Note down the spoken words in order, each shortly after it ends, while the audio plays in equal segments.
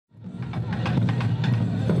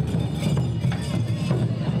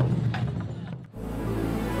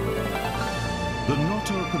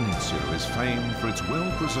Peninsula is famed for its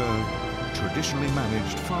well-preserved, traditionally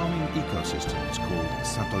managed farming ecosystems called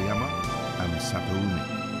Satoyama and Satoumi.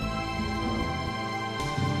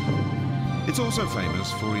 It's also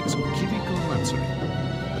famous for its Kiriko Matsuri,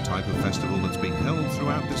 a type of festival that's been held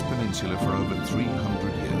throughout this peninsula for over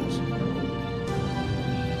 300 years.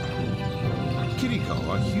 Kiriko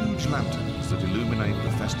are huge lanterns that illuminate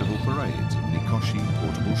the festival parades of mikoshi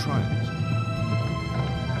portable shrines.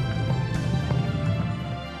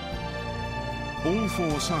 All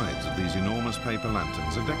four sides of these enormous paper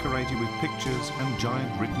lanterns are decorated with pictures and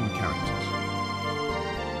giant written characters.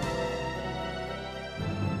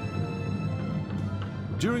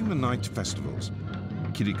 During the night festivals,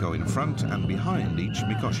 Kiriko in front and behind each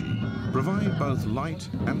mikoshi provide both light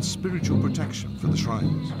and spiritual protection for the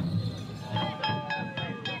shrines.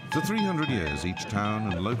 For 300 years, each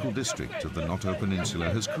town and local district of the Noto Peninsula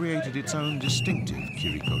has created its own distinctive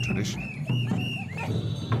Kiriko tradition.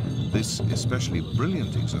 This especially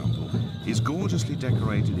brilliant example is gorgeously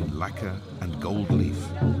decorated in lacquer and gold leaf.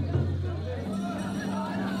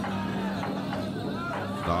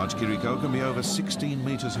 Large Kiriko can be over 16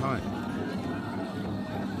 meters high.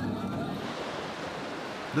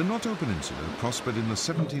 The Noto Peninsula prospered in the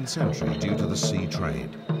 17th century due to the sea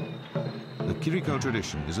trade. The Kiriko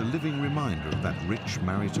tradition is a living reminder of that rich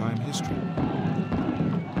maritime history.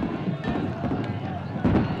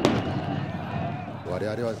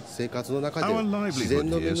 Our livelihood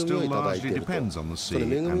here still largely depends on the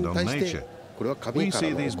sea and on nature. We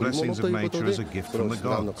see these blessings of nature as a gift from the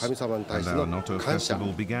gods, and our Noto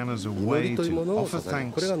festival began as a way to offer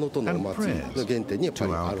thanks and prayers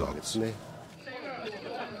to our gods.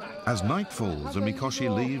 As night falls, a mikoshi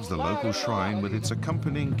leaves the local shrine with its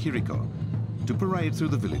accompanying Kiriko to parade through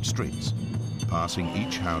the village streets, passing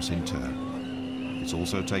each house in turn. It's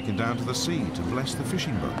also taken down to the sea to bless the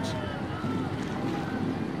fishing boats.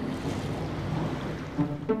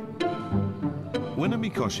 When a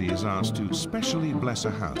mikoshi is asked to specially bless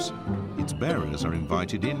a house, its bearers are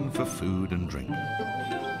invited in for food and drink.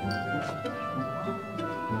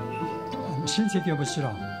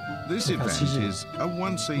 This event is a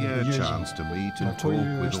once-a-year chance to meet and talk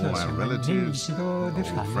with all our relatives, old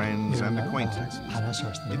friends and acquaintances.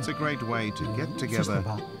 It's a great way to get together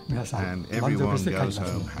and everyone goes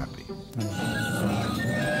home happy.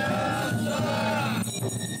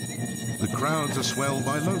 The crowds are swelled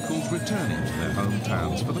by locals returning to their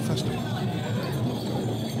hometowns for the festival.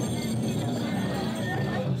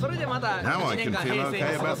 Now I can feel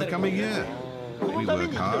okay about the coming year. We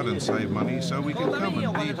work hard and save money so we can come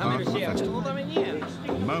and be part of the festival.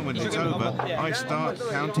 The moment it's over, I start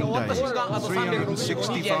counting days.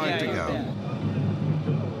 365 to go.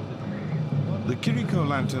 The Kiriko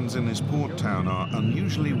lanterns in this port town are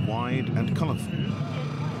unusually wide and colourful.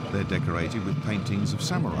 They're decorated with paintings of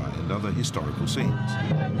samurai and other historical scenes.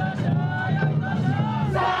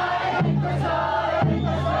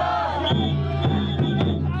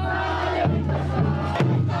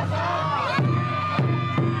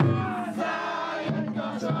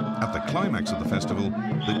 At the climax of the festival,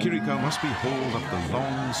 the Kiriko must be hauled up the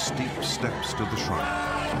long, steep steps to the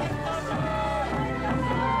shrine.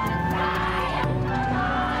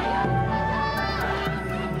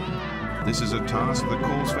 This is a task that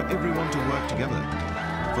calls for everyone to work together,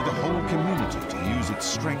 for the whole community to use its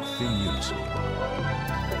strength in unison.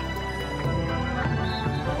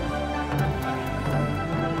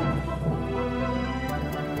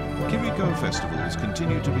 Kiriko festivals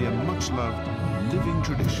continue to be a much-loved, living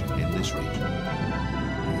tradition in this region.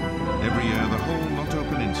 Every year, the whole Noto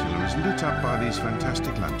Peninsula is lit up by these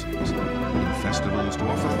fantastic lanterns in festivals to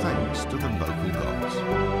offer thanks to the local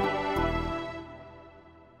gods.